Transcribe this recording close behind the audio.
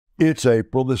It's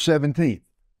April the 17th.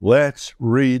 Let's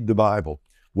read the Bible.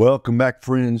 Welcome back,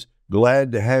 friends.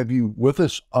 Glad to have you with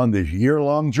us on this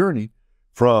year-long journey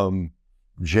from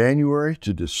January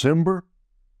to December.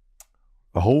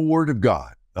 The whole Word of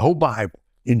God, the whole Bible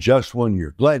in just 1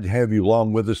 year. Glad to have you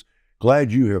along with us.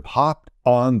 Glad you have hopped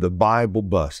on the Bible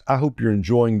bus. I hope you're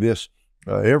enjoying this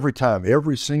every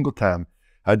single time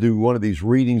I do one of these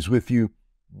readings with you.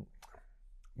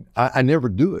 I never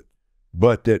do it,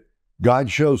 but that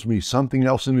God shows me something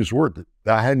else in His Word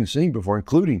that I hadn't seen before,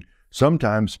 including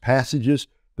sometimes passages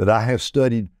that I have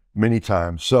studied many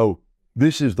times. So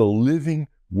this is the living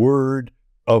Word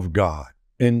of God.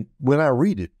 And when I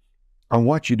read it, I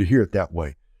want you to hear it that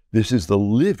way. This is the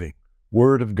living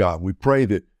Word of God. We pray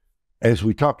that, as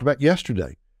we talked about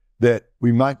yesterday, that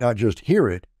we might not just hear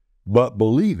it, but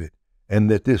believe it, and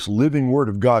that this living Word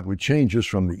of God would change us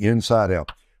from the inside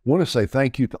out. I want to say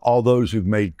thank you to all those who've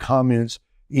made comments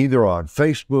either on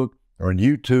Facebook or on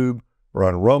YouTube or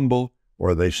on Rumble,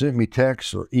 or they sent me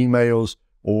texts or emails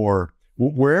or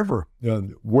wherever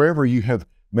you have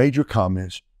made your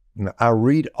comments. I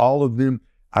read all of them.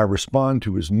 I respond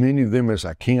to as many of them as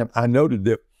I can. I noted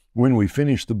that when we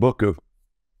finished the book of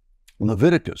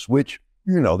Leviticus, which,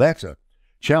 that's a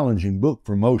challenging book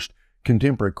for most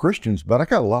contemporary Christians, but I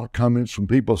got a lot of comments from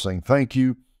people saying thank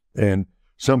you. And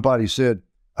somebody said,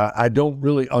 I don't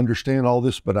really understand all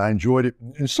this, but I enjoyed it.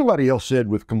 And somebody else said,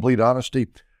 with complete honesty,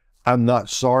 I'm not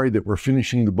sorry that we're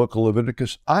finishing the book of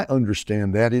Leviticus. I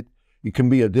understand that it can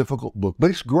be a difficult book,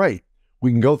 but it's great.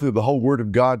 We can go through the whole Word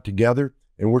of God together,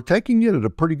 and we're taking it at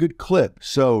a pretty good clip.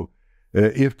 So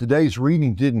if today's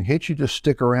reading didn't hit you, just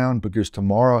stick around, because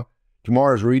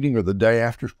tomorrow's reading or the day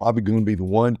after is probably going to be the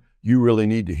one you really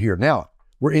need to hear. Now,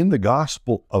 we're in the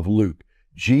Gospel of Luke.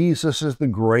 Jesus is the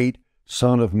great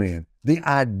Son of Man, the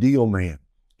ideal man.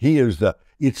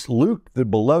 It's Luke, the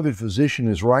beloved physician,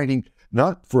 is writing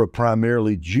not for a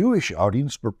primarily Jewish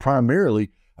audience, but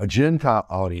primarily a Gentile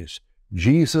audience.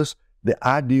 Jesus, the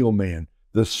ideal man,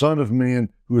 the Son of Man,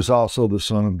 who is also the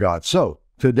Son of God. So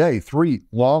today, 3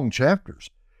 long chapters.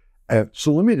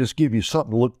 So let me just give you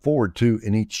something to look forward to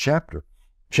in each chapter.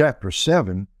 Chapter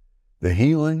 7, the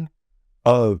healing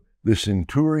of the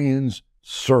centurion's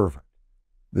servant.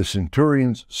 The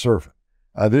centurion's servant.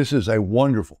 This is a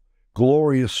wonderful,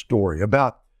 glorious story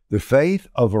about the faith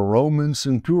of a Roman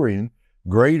centurion,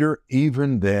 greater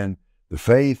even than the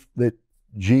faith that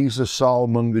Jesus saw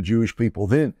among the Jewish people.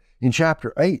 Then in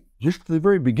chapter 8, just at the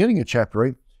very beginning of chapter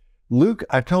 8, Luke,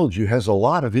 I told you, has a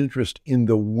lot of interest in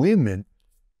the women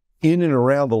in and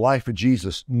around the life of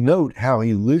Jesus. Note how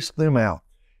he lists them out.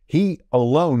 He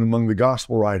alone among the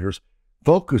gospel writers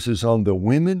focuses on the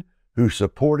women who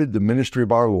supported the ministry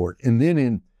of our Lord. And then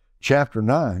in chapter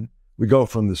 9, we go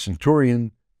from the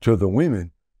centurion to the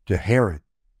women to Herod.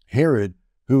 Herod,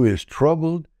 who is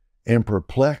troubled and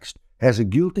perplexed, has a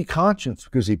guilty conscience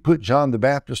because he put John the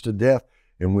Baptist to death.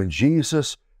 And when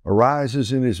Jesus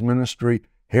arises in his ministry,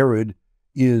 Herod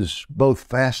is both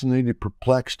fascinated,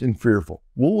 perplexed, and fearful.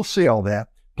 We'll see all that,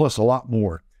 plus a lot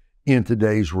more, in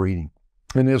today's reading.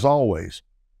 And as always,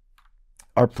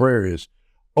 our prayer is,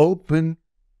 open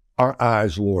our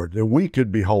eyes, Lord, that we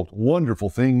could behold wonderful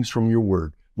things from your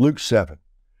word. Luke 7.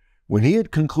 When he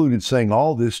had concluded saying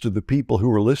all this to the people who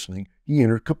were listening, he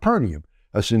entered Capernaum.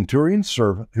 A centurion's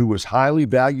servant who was highly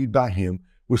valued by him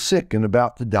was sick and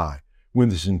about to die. When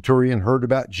the centurion heard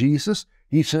about Jesus,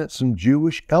 he sent some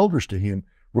Jewish elders to him,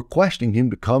 requesting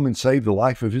him to come and save the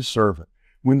life of his servant.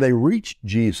 When they reached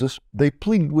Jesus, they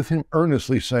pleaded with him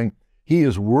earnestly, saying, "He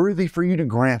is worthy for you to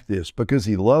grant this, because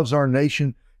he loves our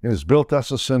nation and has built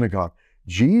us a synagogue."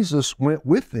 Jesus went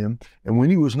with them, and when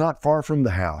he was not far from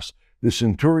the house, the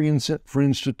centurion sent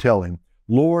friends to tell him,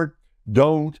 "Lord,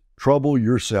 don't trouble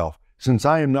yourself, since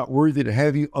I am not worthy to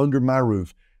have you under my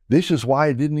roof. This is why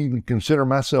I didn't even consider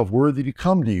myself worthy to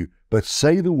come to you, but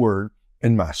say the word,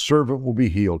 and my servant will be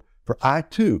healed. For I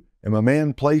too am a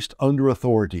man placed under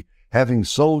authority, having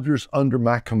soldiers under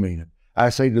my command.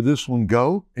 I say to this one,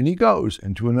 go, and he goes,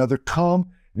 and to another, come,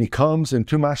 and he comes, and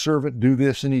to my servant, do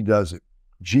this, and he does it."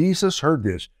 Jesus heard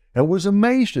this and was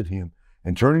amazed at him.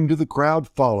 And turning to the crowd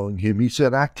following him, he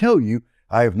said, "I tell you,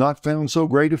 I have not found so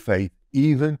great a faith,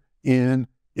 even in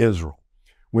Israel."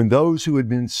 When those who had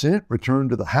been sent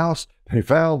returned to the house, they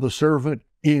found the servant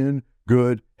in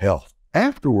good health.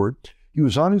 Afterward, he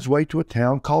was on his way to a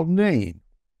town called Nain.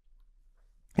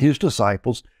 His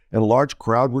disciples and a large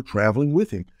crowd were traveling with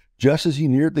him. Just as he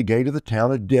neared the gate of the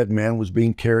town, a dead man was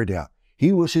being carried out.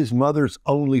 He was his mother's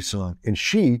only son, and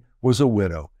she was a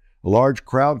widow. A large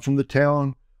crowd from the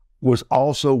town was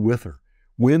also with her.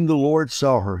 When the Lord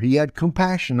saw her, he had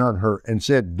compassion on her and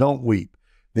said, "Don't weep."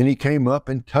 Then he came up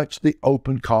and touched the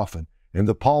open coffin, and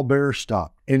the pallbearer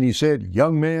stopped. And he said,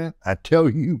 "Young man, I tell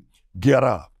you, get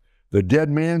up." The dead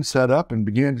man sat up and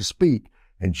began to speak,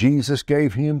 and Jesus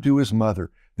gave him to his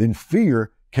mother. Then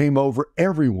fear came over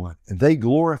everyone, and they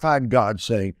glorified God,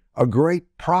 saying, "A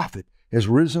great prophet has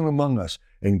risen among us,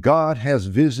 and God has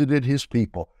visited his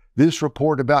people." This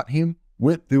report about him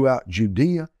went throughout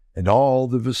Judea and all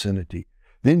the vicinity.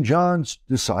 Then John's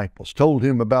disciples told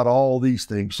him about all these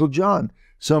things. So John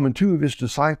summoned 2 of his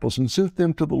disciples and sent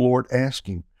them to the Lord,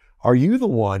 asking, "Are you the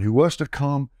one who was to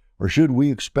come, or should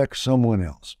we expect someone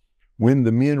else?" When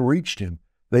the men reached him,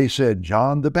 they said,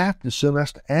 "John the Baptist sent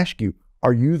us to ask you,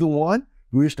 are you the one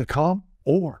who is to come,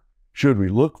 or should we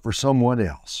look for someone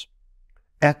else?"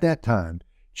 At that time,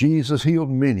 Jesus healed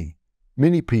many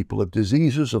people of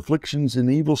diseases, afflictions,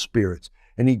 and evil spirits,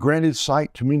 and he granted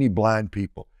sight to many blind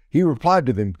people. He replied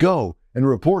to them, "Go and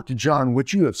report to John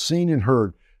what you have seen and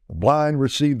heard. The blind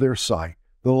receive their sight,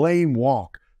 the lame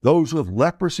walk, those with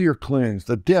leprosy are cleansed,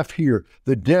 the deaf hear,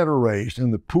 the dead are raised,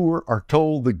 and the poor are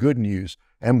told the good news.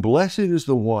 And blessed is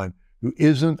the one who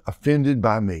isn't offended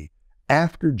by me."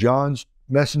 After John's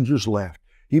messengers left,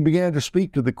 he began to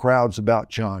speak to the crowds about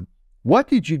John. "What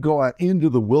did you go out into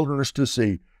the wilderness to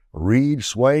see? A reed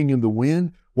swaying in the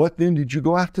wind? What then did you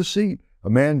go out to see? A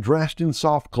man dressed in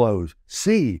soft clothes?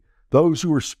 See, those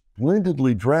who are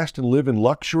splendidly dressed and live in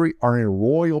luxury are in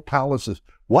royal palaces.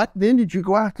 What then did you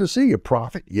go out to see? A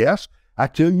prophet? Yes, I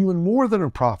tell you, and more than a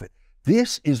prophet.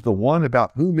 This is the one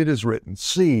about whom it is written,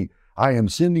 'See, I am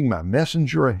sending my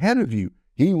messenger ahead of you.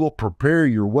 He will prepare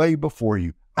your way before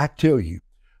you.' I tell you,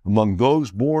 among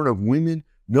those born of women,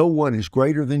 no one is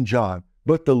greater than John,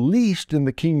 but the least in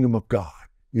the kingdom of God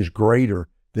is greater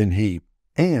than he."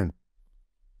 And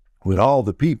when all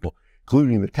the people,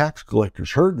 including the tax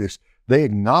collectors, heard this, they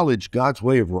acknowledged God's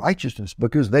way of righteousness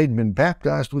because they'd been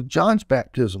baptized with John's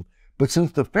baptism. But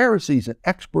since the Pharisees and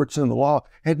experts in the law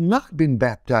had not been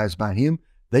baptized by him,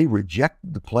 they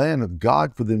rejected the plan of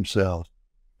God for themselves.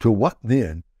 To what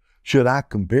then should I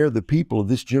compare the people of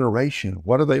this generation?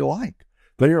 What are they like?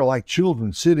 They are like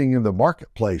children sitting in the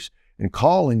marketplace and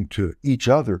calling to each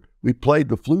other, "We played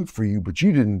the flute for you, but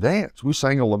you didn't dance. We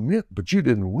sang a lament, but you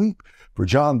didn't weep. For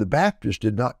John the Baptist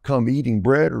did not come eating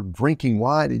bread or drinking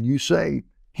wine, and you say,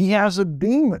 'He has a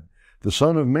demon.' The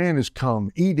Son of Man has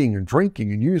come eating and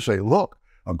drinking, and you say, 'Look,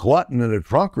 a glutton and a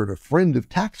drunkard, a friend of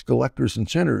tax collectors and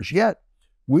sinners.' Yet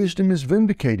wisdom is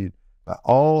vindicated by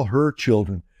all her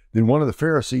children." Then one of the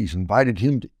Pharisees invited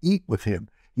him to eat with him.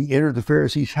 He entered the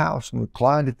Pharisee's house and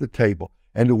reclined at the table.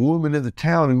 And a woman in the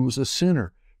town who was a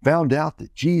sinner found out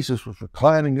that Jesus was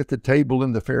reclining at the table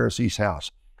in the Pharisee's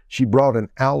house. She brought an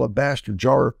alabaster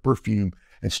jar of perfume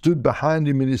and stood behind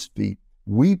him at his feet,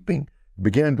 weeping,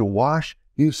 began to wash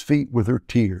his feet with her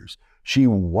tears. She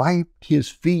wiped his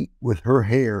feet with her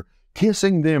hair,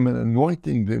 kissing them and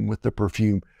anointing them with the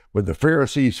perfume. When the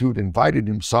Pharisees who had invited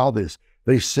him saw this,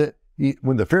 he said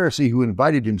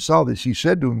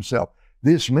to himself,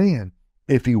 "This man,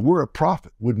 if he were a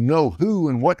prophet, would know who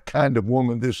and what kind of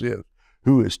woman this is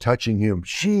who is touching him.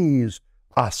 She's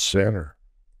a sinner."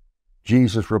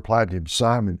 Jesus replied to him,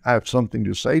 "Simon, I have something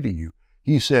to say to you."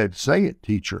 He said, "Say it,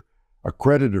 teacher." A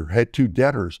creditor had 2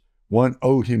 debtors. One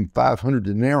owed him 500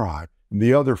 denarii and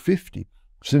the other 50.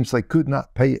 Since they could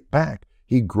not pay it back,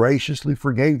 he graciously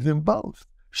forgave them both.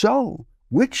 So,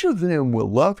 which of them will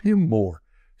love him more?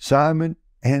 Simon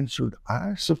answered,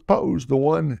 "I suppose the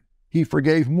one he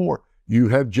forgave more." "You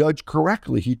have judged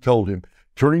correctly," he told him.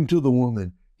 Turning to the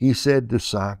woman, he said to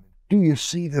Simon, "Do you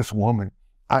see this woman?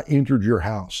 I entered your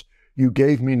house. You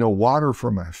gave me no water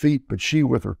for my feet, but she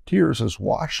with her tears has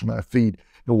washed my feet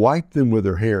and wiped them with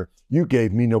her hair. You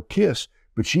gave me no kiss,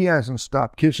 but she hasn't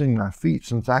stopped kissing my feet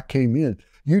since I came in.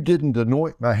 You didn't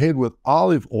anoint my head with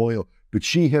olive oil, but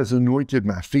she has anointed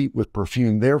my feet with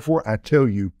perfume. Therefore, I tell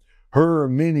you, her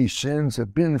many sins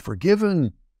have been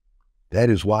forgiven. That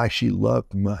is why she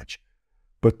loved much.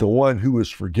 But the one who is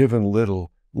forgiven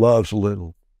little loves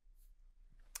little."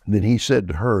 Then he said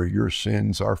to her, "Your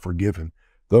sins are forgiven."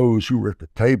 Those who were at the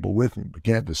table with him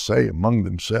began to say among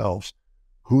themselves,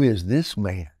 "Who is this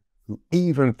man who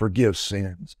even forgives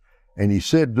sins?" And he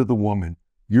said to the woman,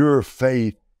 "Your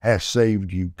faith has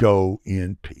saved you. Go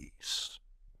in peace."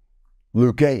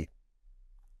 Luke 8.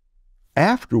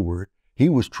 Afterward, he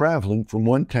was traveling from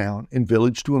one town and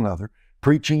village to another,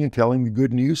 preaching and telling the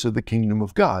good news of the kingdom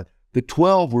of God. The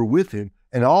 12 were with him,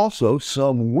 and also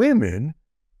some women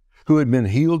who had been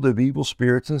healed of evil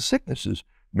spirits and sicknesses.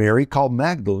 Mary, called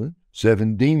Magdalene,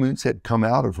 7 demons had come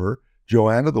out of her,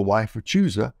 Joanna, the wife of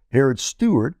Chuza, Herod's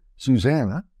steward,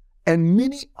 Susanna, and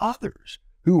many others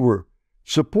who were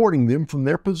supporting them from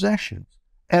their possessions.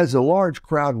 As a large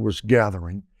crowd was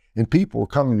gathering and people were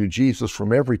coming to Jesus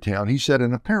from every town, he said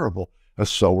in a parable, a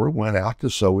sower went out to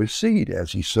sow his seed.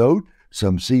 As he sowed,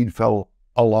 some seed fell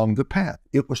along the path.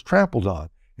 It was trampled on,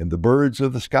 and the birds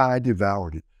of the sky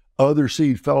devoured it. Other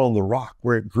seed fell on the rock.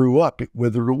 Where it grew up, it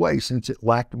withered away, since it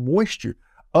lacked moisture.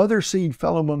 Other seed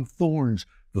fell among thorns.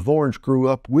 The thorns grew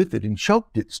up with it and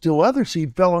choked it. Still other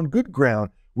seed fell on good ground.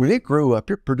 When it grew up,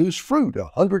 it produced fruit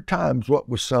 100 times what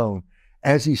was sown.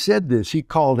 As he said this, he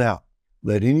called out,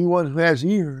 "Let anyone who has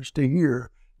ears to hear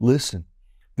listen."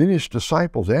 Then his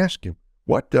disciples asked him,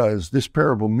 "What does this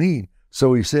parable mean?"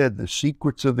 So he said, "The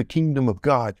secrets of the kingdom of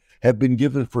God have been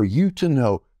given for you to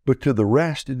know, but to the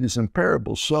rest it is in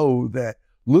parables, so that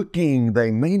looking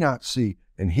they may not see,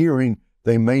 and hearing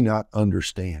they may not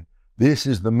understand." This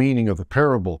is the meaning of the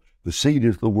parable. The seed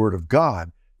is the word of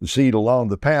God. The seed along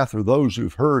the path are those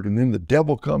who've heard, and then the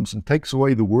devil comes and takes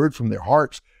away the word from their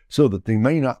hearts so that they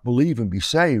may not believe and be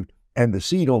saved. And the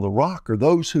seed on the rock are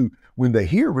those who, when they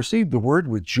hear, receive the word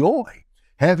with joy,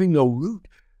 having no root.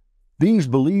 These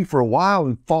believe for a while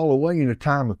and fall away in a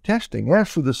time of testing. As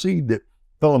for the seed that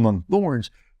fell among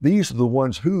thorns, these are the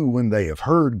ones who, when they have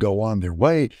heard, go on their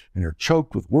way and are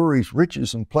choked with worries,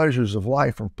 riches, and pleasures of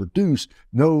life, and produce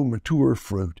no mature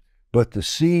fruit. But the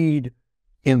seed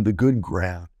in the good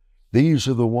ground, these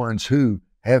are the ones who,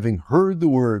 having heard the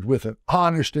word with an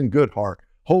honest and good heart,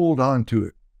 hold on to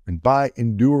it, and by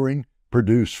enduring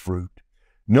produce fruit.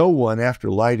 No one, after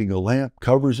lighting a lamp,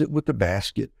 covers it with a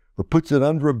basket or puts it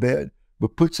under a bed,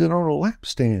 but puts it on a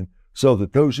lampstand, so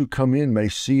that those who come in may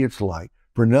see its light.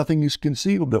 For nothing is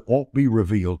concealed that won't be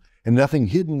revealed, and nothing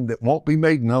hidden that won't be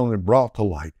made known and brought to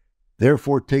light.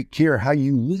 Therefore take care how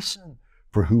you listen,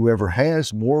 for whoever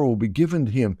has, more will be given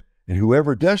to him, and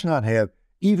whoever does not have,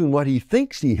 even what he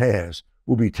thinks he has,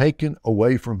 will be taken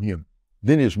away from him.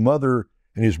 Then his mother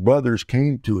and his brothers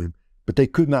came to him, but they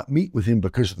could not meet with him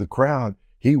because of the crowd.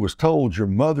 He was told, "Your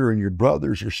mother and your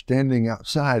brothers are standing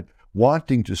outside,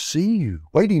 wanting to see you,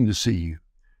 waiting to see you,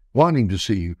 wanting to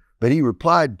see you." But he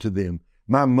replied to them,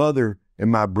 "My mother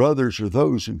and my brothers are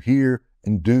those who hear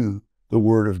and do the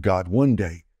word of God." One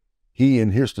day, he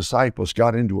and his disciples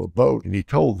got into a boat, and he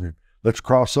told them, "Let's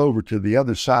cross over to the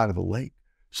other side of the lake."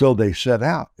 So they set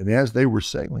out, and as they were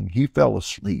sailing, he fell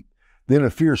asleep. Then a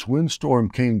fierce windstorm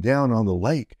came down on the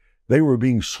lake. They were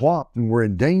being swamped and were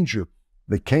in danger.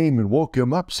 They came and woke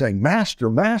him up, saying, "Master,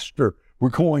 Master, we're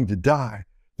going to die."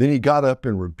 Then he got up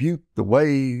and rebuked the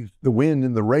wind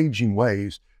and the raging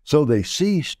waves. So they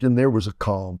ceased, and there was a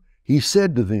calm. He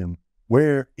said to them,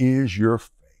 "Where is your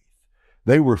faith?"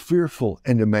 They were fearful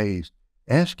and amazed,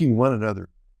 asking one another,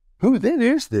 "Who then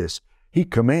is this? He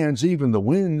commands even the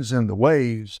winds and the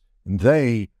waves, and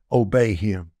they obey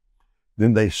him."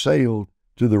 Then they sailed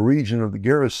to the region of the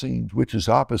Gerasenes, which is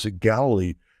opposite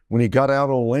Galilee. When he got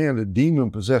out on land, a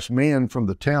demon-possessed man from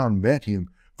the town met him.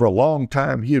 For a long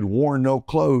time he had worn no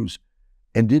clothes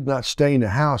and did not stay in the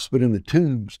house, but in the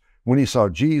tombs. When he saw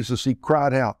Jesus, he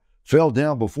cried out, fell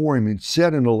down before him, and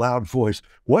said in a loud voice,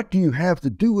 "What do you have to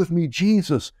do with me,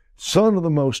 Jesus, Son of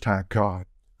the Most High God?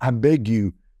 I beg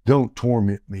you, don't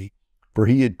torment me." For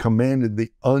he had commanded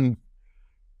the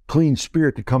unclean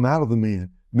spirit to come out of the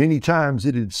man. Many times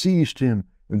it had seized him,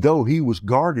 and though he was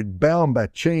guarded, bound by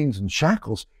chains and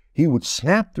shackles, he would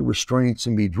snap the restraints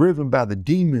and be driven by the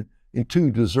demon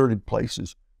into deserted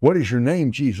places. "What is your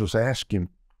name?" Jesus asked him.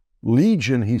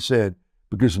 "Legion," he said,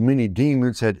 because many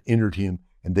demons had entered him,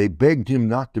 and they begged him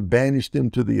not to banish them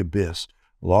to the abyss.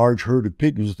 A large herd of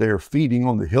pigs was there feeding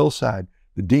on the hillside.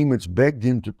 The demons begged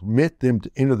him to permit them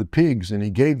to enter the pigs, and he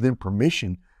gave them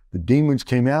permission. The demons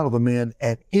came out of the man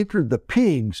and entered the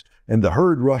pigs, and the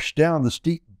herd rushed down the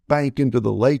steep bank into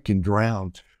the lake and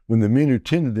drowned. When the men who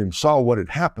tended them saw what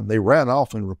had happened, they ran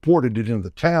off and reported it into the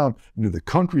town and to the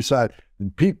countryside,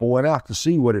 and people went out to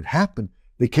see what had happened.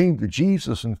 They came to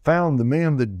Jesus and found the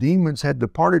man the demons had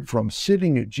departed from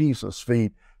sitting at Jesus'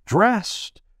 feet,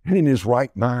 dressed and in his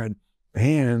right mind,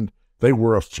 and they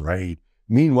were afraid.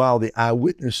 Meanwhile, the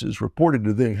eyewitnesses reported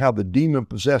to them how the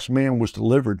demon-possessed man was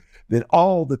delivered. Then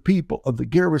all the people of the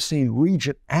Gerasene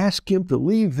region asked him to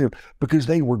leave them because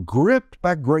they were gripped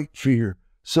by great fear.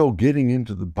 So getting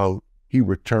into the boat, he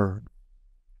returned.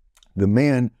 The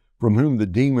man from whom the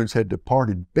demons had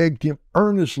departed begged him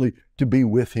earnestly to be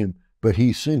with him, but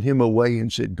he sent him away and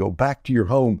said, "Go back to your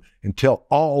home and tell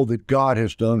all that God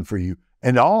has done for you."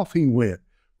 And off he went,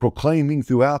 proclaiming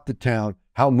throughout the town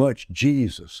how much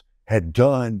Jesus had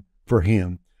done for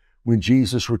him. When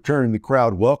Jesus returned, the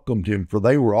crowd welcomed him, for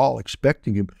they were all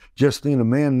expecting him. Just then a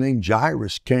man named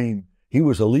Jairus came. He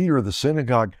was a leader of the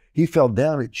synagogue. He fell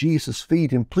down at Jesus'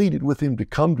 feet and pleaded with him to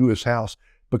come to his house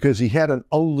because he had an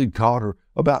only daughter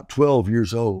about 12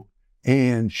 years old,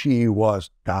 and she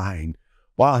was dying.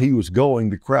 While he was going,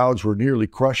 the crowds were nearly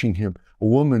crushing him. A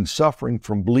woman suffering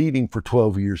from bleeding for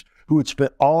 12 years, who had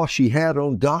spent all she had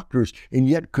on doctors and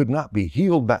yet could not be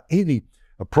healed by any,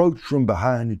 approached from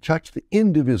behind and touched the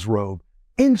end of his robe.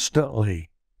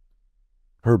 Instantly,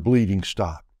 her bleeding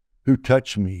stopped. "Who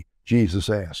touched me?" Jesus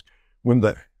asked. When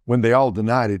they all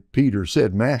denied it, Peter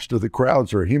said, "Master, the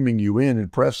crowds are hemming you in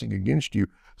and pressing against you."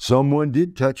 "Someone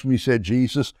did touch me," said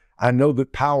Jesus. "I know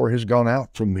that power has gone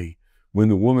out from me." When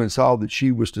the woman saw that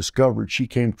she was discovered, she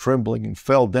came trembling and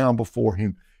fell down before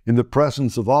him. In the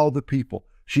presence of all the people,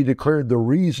 she declared the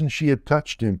reason she had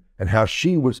touched him and how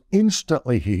she was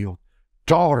instantly healed.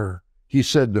 "Daughter," he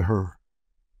said to her,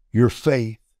 "your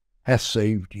faith has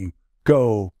saved you.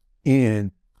 Go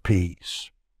in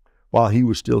peace." While he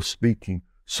was still speaking,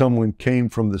 someone came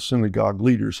from the synagogue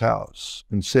leader's house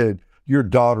and said, "Your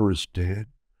daughter is dead.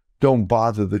 Don't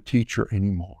bother the teacher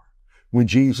anymore." When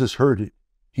Jesus heard it,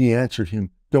 he answered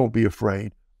him, "Don't be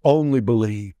afraid. Only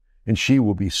believe, and she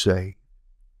will be saved."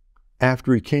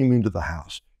 After he came into the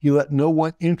house, he let no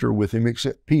one enter with him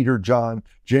except Peter, John,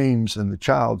 James, and the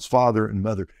child's father and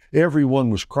mother. Everyone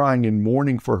was crying and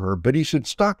mourning for her, but he said,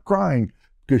 "Stop crying,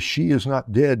 because she is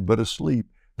not dead, but asleep."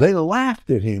 They laughed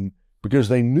at him because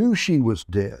they knew she was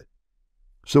dead.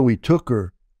 So he took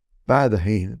her by the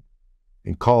hand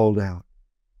and called out,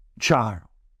 "Child,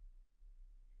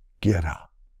 get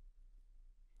up."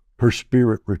 Her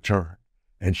spirit returned,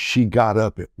 and she got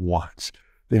up at once.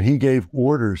 Then he gave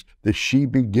orders that she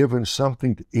be given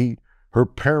something to eat. Her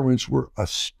parents were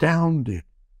astounded,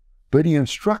 but he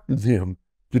instructed them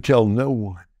to tell no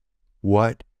one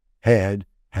what had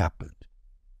happened.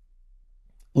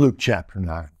 Luke chapter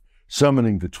 9.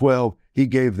 Summoning the 12, he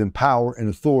gave them power and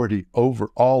authority over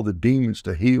all the demons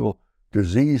to heal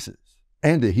diseases.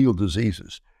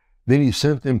 Then he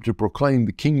sent them to proclaim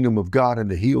the kingdom of God and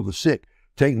to heal the sick.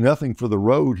 Take nothing for the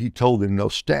road, he told them, no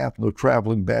staff, no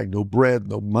traveling bag, no bread,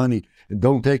 no money, and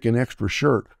don't take an extra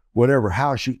shirt. Whatever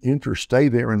house you enter, stay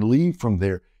there and leave from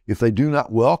there. If they do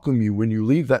not welcome you when you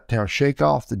leave that town, shake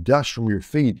off the dust from your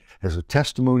feet as a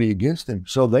testimony against them.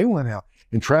 So they went out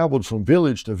and traveled from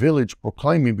village to village,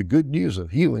 proclaiming the good news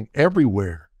of healing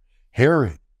everywhere.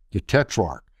 Herod, the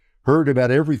tetrarch, heard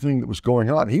about everything that was going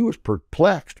on. He was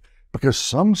perplexed because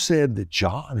some said that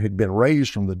John had been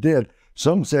raised from the dead.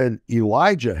 Some said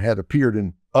Elijah had appeared,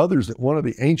 and others that one of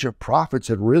the ancient prophets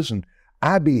had risen.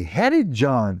 "I beheaded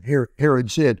John,"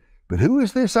 Herod said, "but who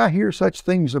is this I hear such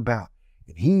things about?"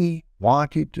 And he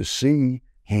wanted to see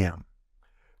him.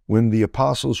 When the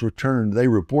apostles returned, they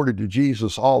reported to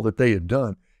Jesus all that they had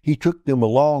done. He took them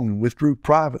along and withdrew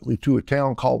privately to a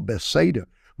town called Bethsaida.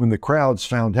 When the crowds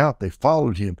found out, they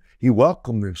followed him. He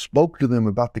welcomed them, spoke to them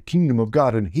about the kingdom of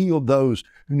God, and healed those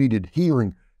who needed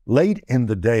healing. Late in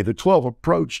the day, the 12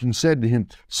 approached and said to him,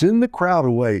 "Send the crowd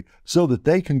away so that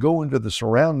they can go into the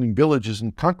surrounding villages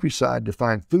and countryside to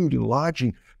find food and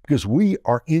lodging, because we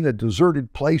are in a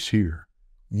deserted place here.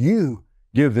 You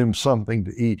give them something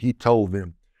to eat," he told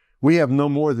them. "We have no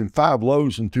more than 5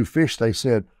 loaves and 2 fish, they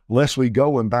said, "unless we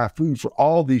go and buy food for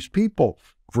all these people."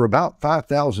 For about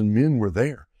 5,000 men were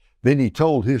there. Then he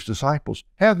told his disciples,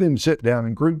 "Have them sit down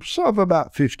in groups of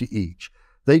about 50 each."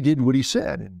 They did what he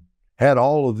said and had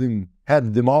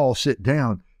them all sit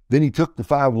down. Then he took the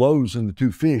 5 loaves and the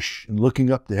 2 fish, and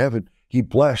looking up to heaven, he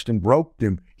blessed and broke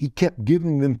them. He kept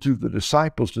giving them to the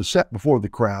disciples to set before the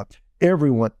crowd.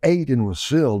 Everyone ate and was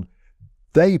filled.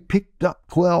 They picked up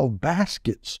 12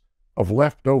 baskets of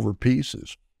leftover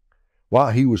pieces.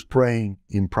 While he was praying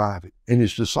in private, and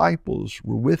his disciples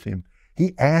were with him,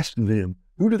 he asked them,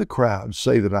 "Who do the crowds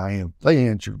say that I am?" They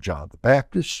answered, "John the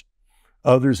Baptist,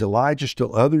 others Elijah,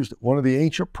 still others that one of the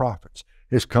ancient prophets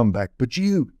has come back. But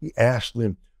you," he asked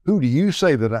them, "who do you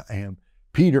say that I am?"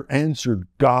 Peter answered,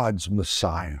 "God's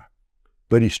Messiah."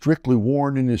 But he strictly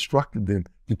warned and instructed them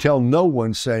to tell no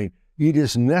one, saying, "It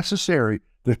is necessary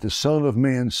that the Son of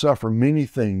Man suffer many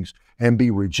things and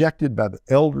be rejected by the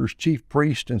elders, chief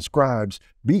priests, and scribes,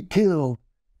 be killed,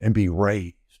 and be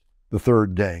raised the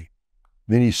 3rd day."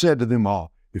 Then he said to them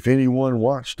all, "If anyone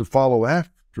wants to follow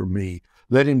after me,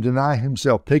 let him deny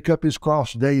himself, take up his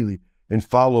cross daily, and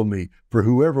follow me. For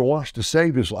whoever wants to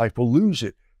save his life will lose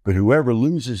it, but whoever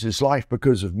loses his life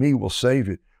because of me will save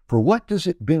it. For what does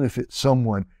it benefit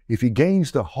someone if he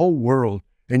gains the whole world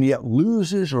and yet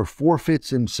loses or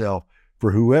forfeits himself?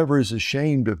 For whoever is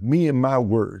ashamed of me and my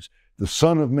words, the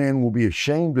Son of Man will be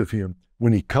ashamed of him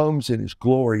when he comes in his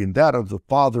glory and that of the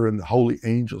Father and the holy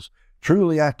angels.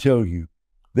 Truly I tell you,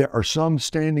 there are some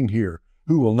standing here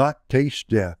who will not taste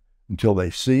death until they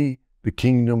see the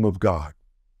kingdom of God."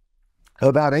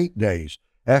 About 8 days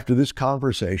after this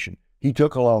conversation, he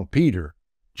took along Peter,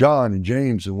 John, and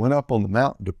James and went up on the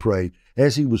mountain to pray.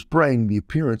 As he was praying, the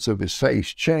appearance of his face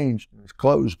changed and his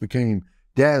clothes became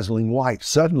dazzling white.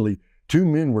 Suddenly, 2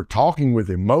 men were talking with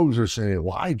him, Moses and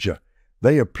Elijah.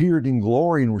 They appeared in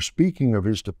glory and were speaking of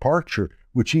his departure,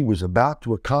 which he was about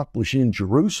to accomplish in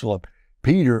Jerusalem.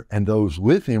 Peter and those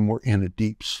with him were in a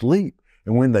deep sleep,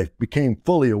 and when they became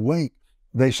fully awake,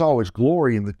 they saw his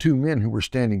glory and the 2 men who were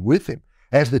standing with him.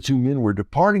 As the 2 men were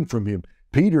departing from him,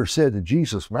 Peter said to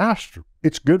Jesus, "Master,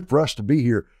 it's good for us to be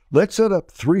here. Let's set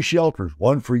up 3 shelters,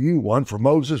 one for you, one for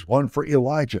Moses, one for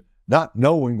Elijah," not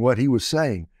knowing what he was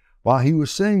saying. While he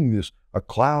was saying this, a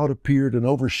cloud appeared and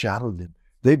overshadowed them.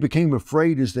 They became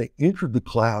afraid as they entered the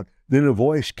cloud. Then a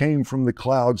voice came from the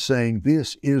cloud saying,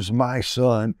 "This is my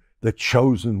Son, the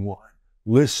chosen one.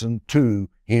 Listen to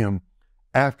him."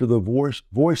 After the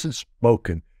voice had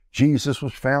spoken, Jesus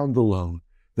was found alone.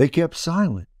 They kept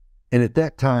silent, and at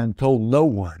that time told no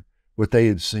one what they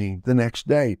had seen. The next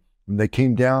day, when they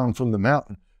came down from the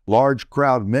mountain, a large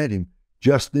crowd met him.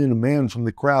 Just then a man from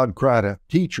the crowd cried out,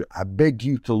 "Teacher, I beg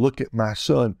you to look at my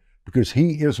son, because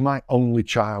he is my only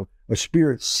child. A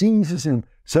spirit seizes him.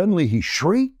 Suddenly he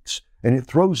shrieks, and it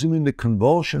throws him into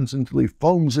convulsions until he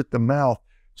foams at the mouth,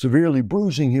 severely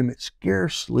bruising him. It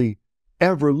scarcely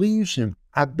ever leaves him.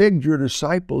 I begged your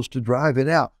disciples to drive it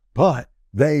out, but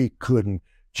they couldn't."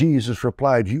 Jesus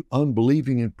replied, "You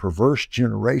unbelieving and perverse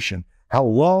generation, how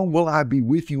long will I be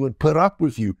with you and put up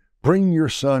with you? Bring your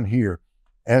son here."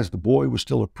 As the boy was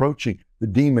still approaching, the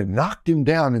demon knocked him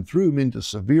down and threw him into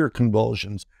severe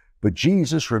convulsions. But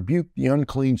Jesus rebuked the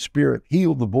unclean spirit,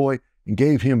 healed the boy, and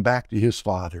gave him back to his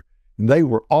father. And they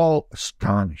were all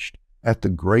astonished at the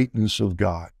greatness of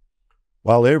God.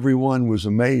 While everyone was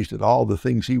amazed at all the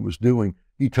things he was doing,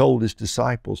 he told his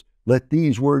disciples, "Let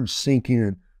these words sink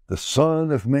in. The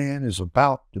Son of Man is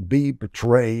about to be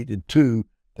betrayed into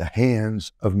the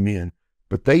hands of men."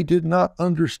 But they did not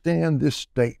understand this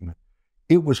statement.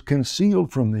 It was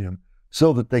concealed from them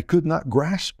so that they could not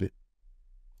grasp it.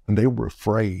 And they were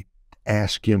afraid to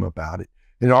ask him about it.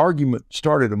 An argument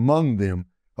started among them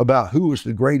about who was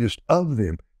the greatest of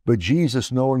them. But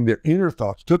Jesus, knowing their inner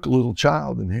thoughts, took a little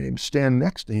child and had him stand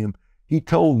next to him. He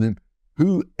told them,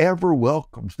 "Whoever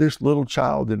welcomes this little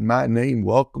child in my name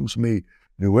welcomes me.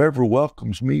 And whoever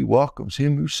welcomes me welcomes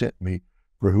him who sent me.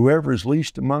 For whoever is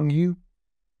least among you,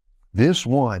 this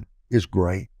one is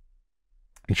great."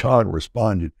 John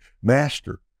responded,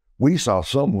 "Master, we saw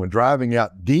someone driving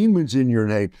out demons in your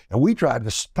name, and we tried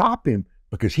to stop him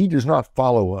because he does not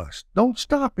follow us." "Don't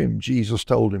stop him," Jesus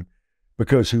told him,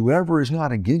 "because whoever is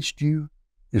not against you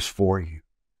is for you."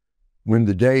 When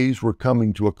the days were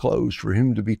coming to a close for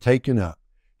him to be taken up,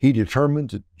 he determined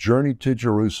to journey to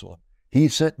Jerusalem. He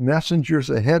sent messengers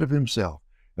ahead of himself,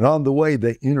 and on the way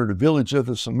they entered a village of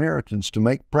the Samaritans to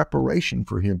make preparation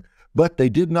for him. But they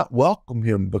did not welcome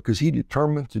him because he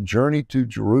determined to journey to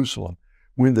Jerusalem.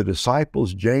 When the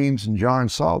disciples James and John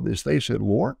saw this, they said,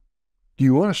 "Lord, do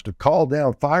you want us to call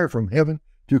down fire from heaven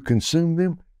to consume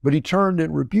them?" But he turned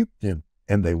and rebuked them,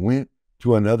 and they went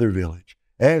to another village.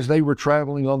 As they were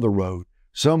traveling on the road,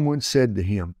 someone said to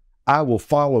him, "I will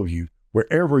follow you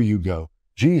wherever you go."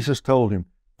 Jesus told him,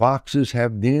 "Foxes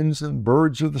have dens and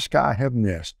birds of the sky have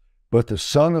nests, but the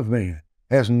Son of Man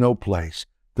has no place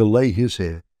to lay his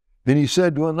head." Then he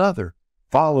said to another,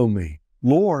 "Follow me."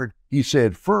 "Lord," he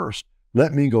said, "first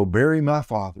let me go bury my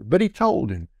father." But he told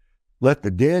him, "Let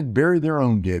the dead bury their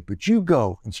own dead, but you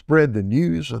go and spread the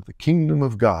news of the kingdom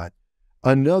of God."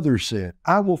 Another said,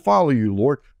 "I will follow you,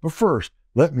 Lord, but first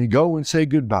let me go and say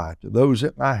goodbye to those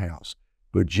at my house."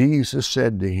 But Jesus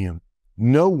said to him,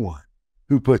 "No one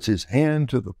who puts his hand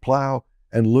to the plow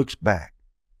and looks back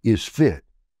is fit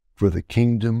for the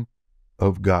kingdom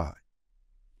of God.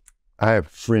 I have a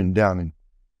friend down in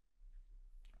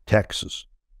Texas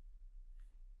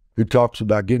who talks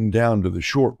about getting down to the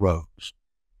short roads.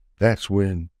 That's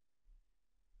when,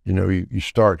 you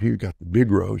start here, you got the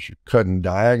big roads, you're cutting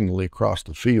diagonally across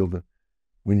the field. And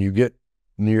when you get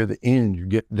near the end, you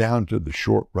get down to the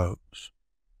short roads.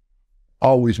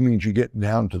 Always means you get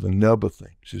down to the nub of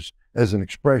things. As an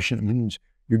expression, it means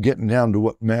you're getting down to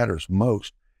what matters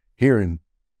most. Here in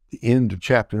the end of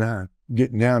chapter 9,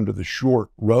 getting down to the short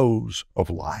rows of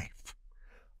life.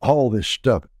 All this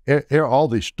stuff, all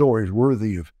these stories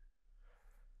worthy of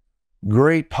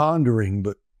great pondering,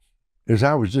 but as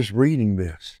I was just reading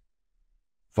this,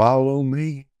 follow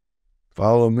me,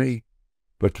 follow me.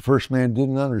 But the first man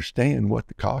didn't understand what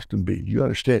the cost would be. You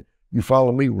understand, you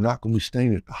follow me, we're not going to be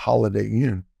staying at the Holiday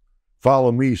Inn.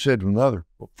 Follow me, he said to another,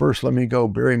 "Well, first let me go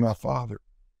bury my father."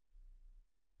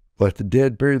 Let the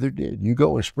dead bury their dead. You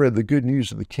go and spread the good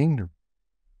news of the kingdom.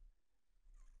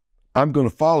 I'm going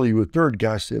to follow you, a third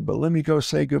guy said, but let me go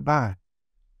say goodbye.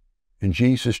 And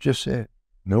Jesus just said,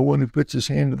 no one who puts his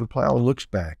hand to the plow and looks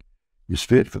back is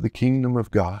fit for the kingdom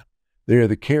of God. They are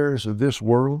the cares of this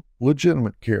world,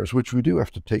 legitimate cares, which we do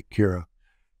have to take care of.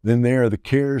 Then there are the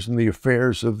cares and the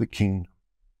affairs of the kingdom.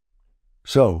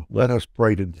 So let us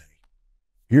pray today.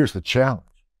 Here's the challenge.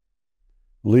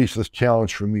 At least this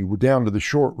challenge for me. We're down to the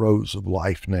short rows of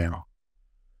life now.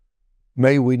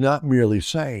 May we not merely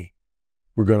say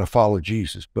we're going to follow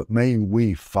Jesus, but may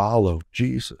we follow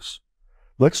Jesus.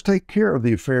 Let's take care of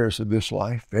the affairs of this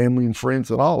life, family and friends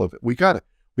and all of it. We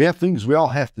have things we all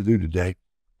have to do today,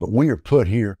 but we are put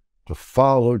here to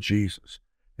follow Jesus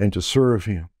and to serve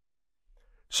him.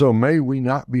 So may we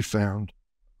not be found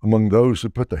among those who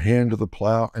put the hand to the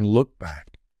plow and look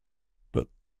back. But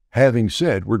having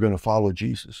said we're going to follow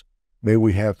Jesus, may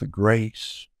we have the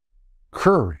grace,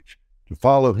 courage to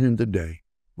follow him today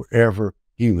wherever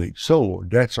he leads. So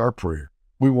Lord, that's our prayer.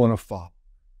 We want to follow.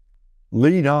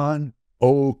 Lead on,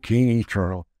 O King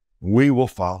eternal. We will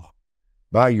follow.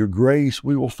 By your grace,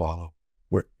 we will follow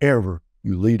wherever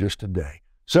you lead us today.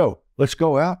 So let's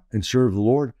go out and serve the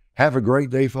Lord. Have a great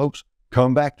day, folks.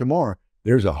 Come back tomorrow.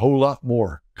 There's a whole lot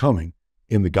more coming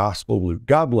in the Gospel of Luke.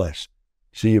 God bless.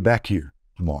 See you back here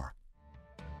tomorrow.